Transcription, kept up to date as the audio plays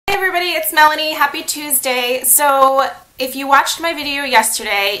everybody, it's Melanie. Happy Tuesday. So if you watched my video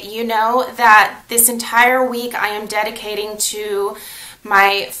yesterday, you know that this entire week I am dedicating to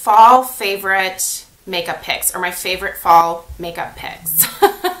my fall favorite makeup picks, or my favorite fall makeup picks.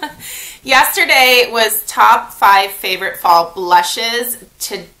 Yesterday was top 5 favorite fall blushes.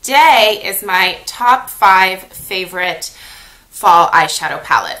 Today is my top 5 favorite fall eyeshadow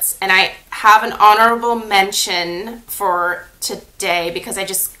palettes. And I have an honorable mention for today because I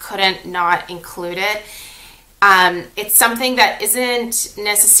just couldn't not include it. It's something that isn't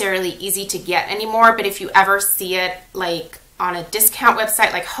necessarily easy to get anymore, but if you ever see it like on a discount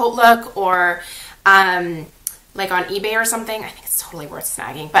website like Hotlook or like on eBay or something, I think it's totally worth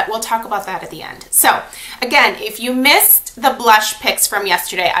snagging, but we'll talk about that at the end. So again, if you missed the blush picks from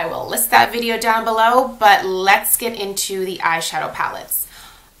yesterday, I will list that video down below, but let's get into the eyeshadow palettes.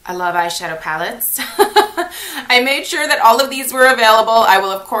 I love eyeshadow palettes. I made sure that all of these were available. I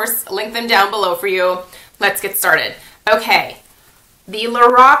will of course link them down below for you. Let's get started. Okay, the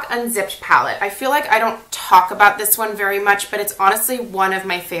Lorac Unzipped palette. I feel like I don't talk about this one very much, but it's honestly one of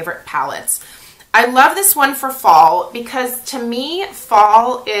my favorite palettes. I love this one for fall because to me,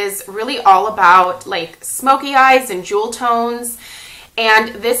 fall is really all about like smoky eyes and jewel tones. And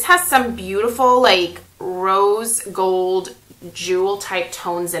this has some beautiful like rose gold jewel type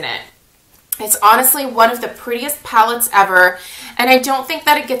tones in it. It's honestly one of the prettiest palettes ever, and I don't think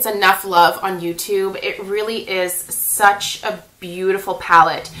that it gets enough love on YouTube. It really is such a beautiful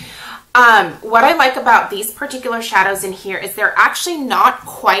palette. What I like about these particular shadows in here is they're actually not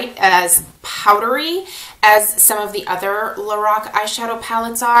quite as powdery as some of the other Lorac eyeshadow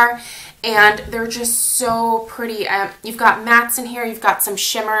palettes are, and they're just so pretty. You've got mattes in here, you've got some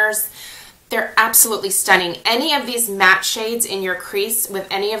shimmers. They're absolutely stunning. Any of these matte shades in your crease with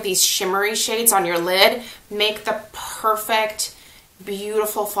any of these shimmery shades on your lid make the perfect,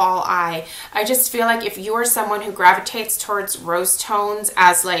 beautiful fall eye. I just feel like if you are someone who gravitates towards rose tones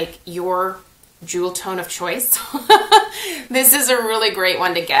as like your jewel tone of choice, this is a really great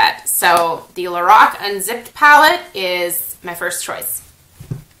one to get. So the Lorac Unzipped palette is my first choice.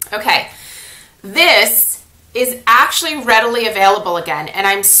 Okay, this is actually readily available again, and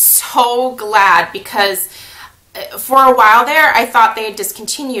I'm so glad because for a while there I thought they had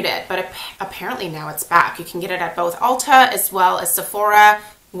discontinued it, but apparently now it's back. You can get it at both Ulta as well as Sephora.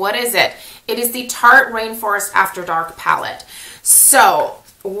 What is it? It is the Tarte Rainforest After Dark palette. So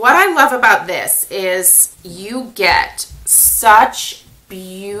what I love about this is you get such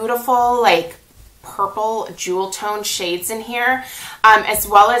beautiful like purple jewel tone shades in here, as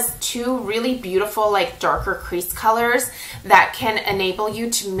well as 2 really beautiful like darker crease colors that can enable you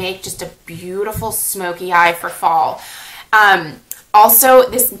to make just a beautiful smoky eye for fall. Also,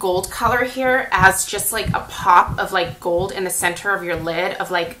 this gold color here adds just like a pop of like gold in the center of your lid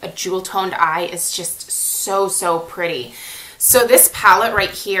of like a jewel toned eye is just so pretty. So this palette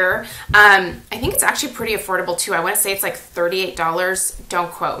right here, I think it's actually pretty affordable too. I want to say it's like $38.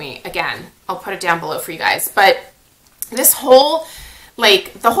 Don't quote me. Again, I'll put it down below for you guys. But this whole,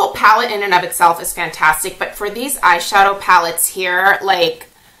 like the whole palette in and of itself is fantastic. But for these eyeshadow palettes here, like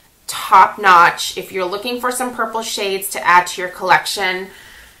top notch, if you're looking for some purple shades to add to your collection,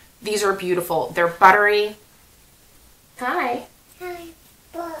 these are beautiful. They're buttery. Hi. Hi,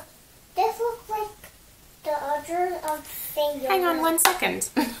 but this looks like the other thing. Hang on 1 second.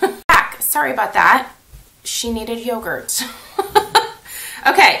 Back. Sorry about that. She needed yogurt.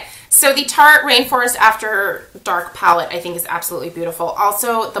 Okay, so the Tarte Rainforest After Dark palette I think is absolutely beautiful.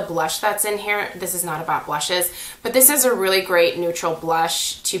 Also, the blush that's in here, this is not about blushes, but this is a really great neutral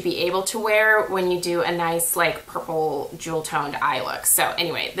blush to be able to wear when you do a nice like purple jewel toned eye look. So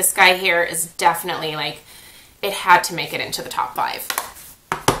anyway, this guy here is definitely like, it had to make it into the top 5.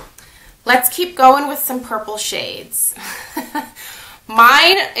 Let's keep going with some purple shades.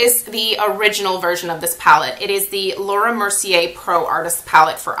 Mine is the original version of this palette. It is the Laura Mercier Pro Artist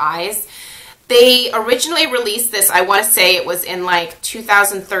Palette for eyes. They originally released this, I want to say it was in like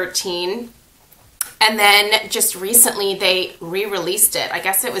 2013. And then just recently they re-released it. I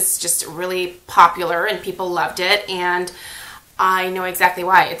guess it was just really popular and people loved it. And I know exactly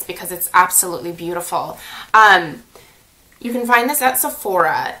why. It's because it's absolutely beautiful. You can find this at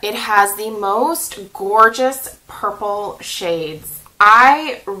Sephora. It has the most gorgeous purple shades.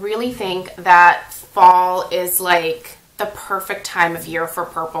 I really think that fall is like the perfect time of year for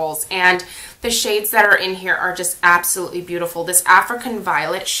purples, and the shades that are in here are just absolutely beautiful. This African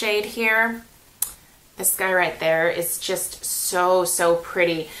Violet shade here, this guy right there is just so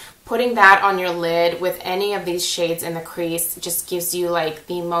pretty. putting that on your lid with any of these shades in the crease just gives you like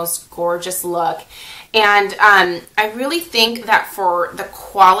the most gorgeous look. And I really think that for the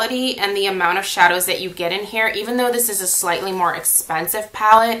quality and the amount of shadows that you get in here, even though this is a slightly more expensive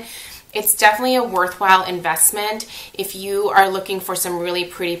palette, it's definitely a worthwhile investment if you are looking for some really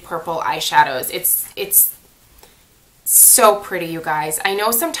pretty purple eyeshadows. It's so pretty, you guys. I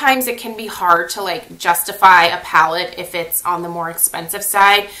know sometimes it can be hard to like justify a palette if it's on the more expensive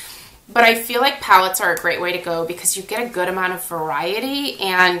side, but I feel like palettes are a great way to go because you get a good amount of variety.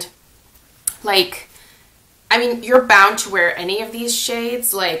 And like, I mean, you're bound to wear any of these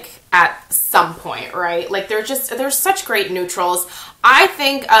shades like at some point, right? Like they're such great neutrals. I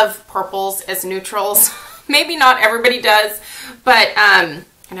think of purples as neutrals. Maybe not everybody does, but and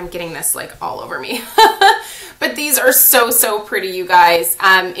I'm getting this like all over me. But these are so pretty, you guys.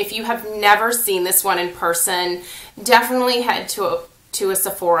 If you have never seen this one in person, definitely head to a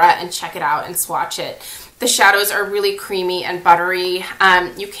Sephora and check it out and swatch it. The shadows are really creamy and buttery.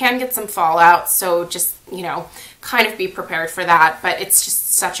 You can get some fallout, so just, you know, kind of be prepared for that, but it's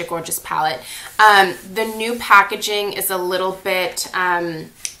just such a gorgeous palette. The new packaging is a little bit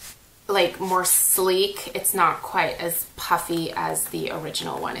like more sleek. It's not quite as puffy as the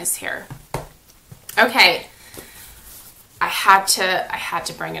original one is here. Okay, I had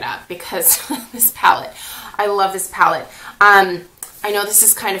to bring it up because this palette, I love this palette. I know this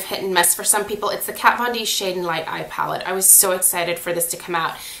is kind of hit and miss for some people. It's the Kat Von D Shade and Light Eye palette. I was so excited for this to come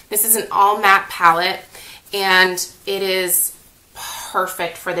out. This is an all matte palette, and it is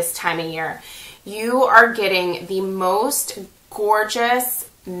perfect for this time of year. You are getting the most gorgeous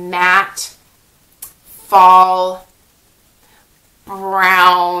matte fall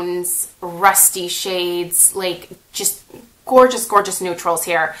browns, rusty shades, like just gorgeous neutrals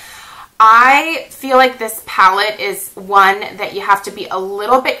here. I feel like this palette is one that you have to be a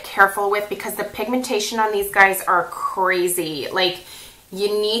little bit careful with because the pigmentation on these guys are crazy. Like,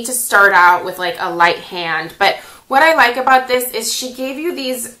 you need to start out with like a light hand. But what I like about this is she gave you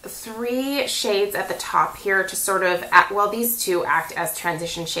these 3 shades at the top here to sort of, well, these 2 act as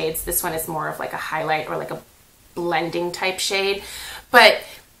transition shades. This one is more of like a highlight or like a blending type shade. But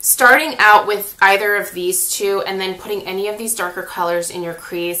starting out with either of these 2 and then putting any of these darker colors in your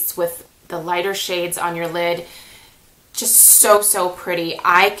crease with the lighter shades on your lid, just so pretty.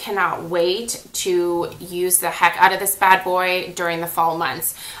 I cannot wait to use the heck out of this bad boy during the fall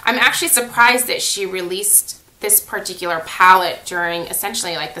months. I'm actually surprised that she released this particular palette during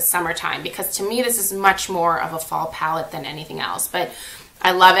essentially like the summertime, because to me this is much more of a fall palette than anything else. But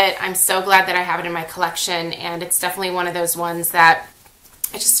I love it. I'm so glad that I have it in my collection, and it's definitely one of those ones that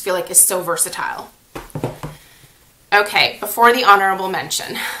I just feel like is so versatile. Okay, before the honorable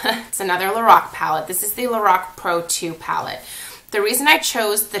mention, it's another Lorac palette. This is the Lorac Pro 2 palette. The reason I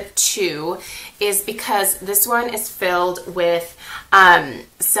chose the 2 is because this one is filled with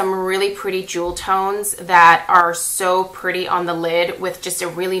some really pretty jewel tones that are so pretty on the lid with just a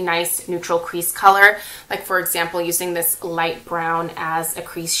really nice neutral crease color. Like, for example, using this light brown as a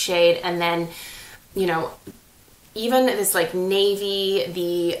crease shade, and then, you know, even this like navy,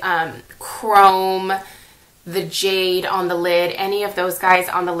 the chrome, the jade on the lid, any of those guys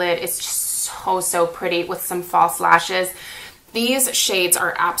on the lid is just so pretty with some false lashes. These shades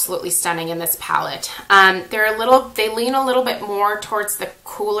are absolutely stunning in this palette. They lean a little bit more towards the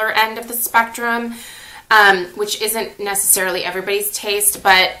cooler end of the spectrum, which isn't necessarily everybody's taste,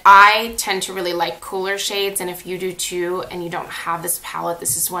 but I tend to really like cooler shades, and if you do too and you don't have this palette,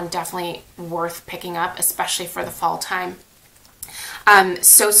 this is one definitely worth picking up, especially for the fall time.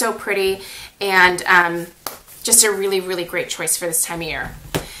 So pretty, and just a really great choice for this time of year.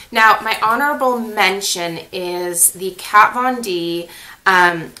 Now, my honorable mention is the Kat Von D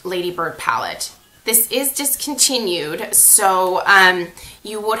Lady Bird palette. This is discontinued, so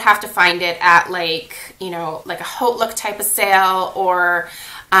you would have to find it at like, you know, like a Haute Look type of sale, or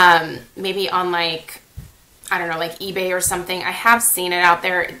maybe on like, I don't know, like eBay or something. I have seen it out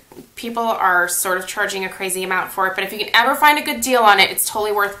there. People are sort of charging a crazy amount for it, but if you can ever find a good deal on it, it's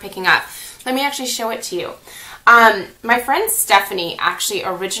totally worth picking up. Let me actually show it to you. My friend Stephanie actually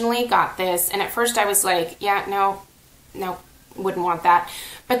originally got this, and at first I was like, yeah, no, wouldn't want that.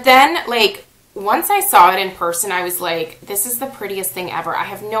 But then, like, once I saw it in person, I was like, this is the prettiest thing ever. I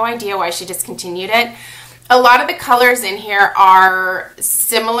have no idea why she discontinued it. A lot of the colors in here are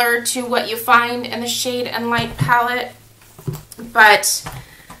similar to what you find in the Shade and Light palette, but,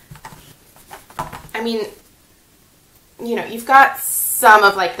 I mean, you know, you've got some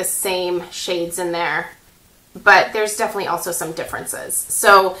of like the same shades in there, but there's definitely also some differences.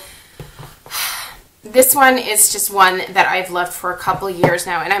 So this one is just one that I've loved for a couple years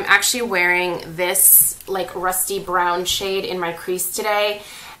now, and I'm actually wearing this like rusty brown shade in my crease today.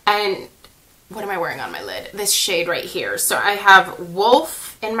 And what am I wearing on my lid? This shade right here. So I have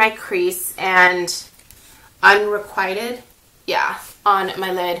Wolf in my crease and Unrequited, yeah, on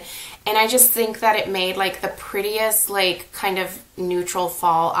my lid. And I just think that it made like the prettiest, like kind of neutral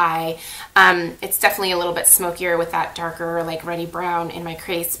fall eye. It's definitely a little bit smokier with that darker, like reddy brown in my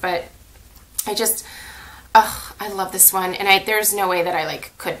crease, but I just, I love this one. And there's no way that I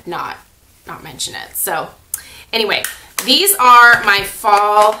like could not mention it. So anyway, these are my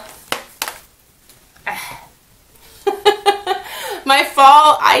fall, my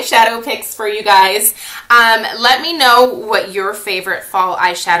fall eyeshadow picks for you guys. Let me know what your favorite fall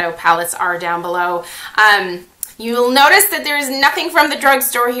eyeshadow palettes are down below. You'll notice that there's nothing from the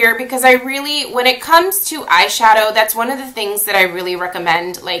drugstore here because I really, when it comes to eyeshadow, that's one of the things that I really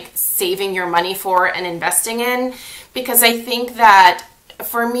recommend like saving your money for and investing in, because I think that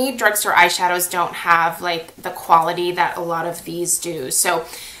for me, drugstore eyeshadows don't have like the quality that a lot of these do. So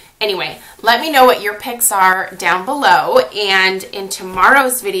anyway, let me know what your picks are down below, and in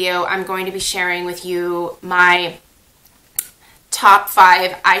tomorrow's video, I'm going to be sharing with you my top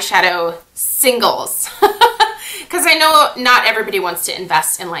 5 eyeshadow singles, because I know not everybody wants to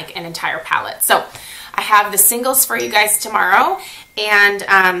invest in like an entire palette. So I have the singles for you guys tomorrow,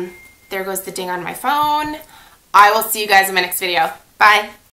 and there goes the ding on my phone. I will see you guys in my next video. Bye.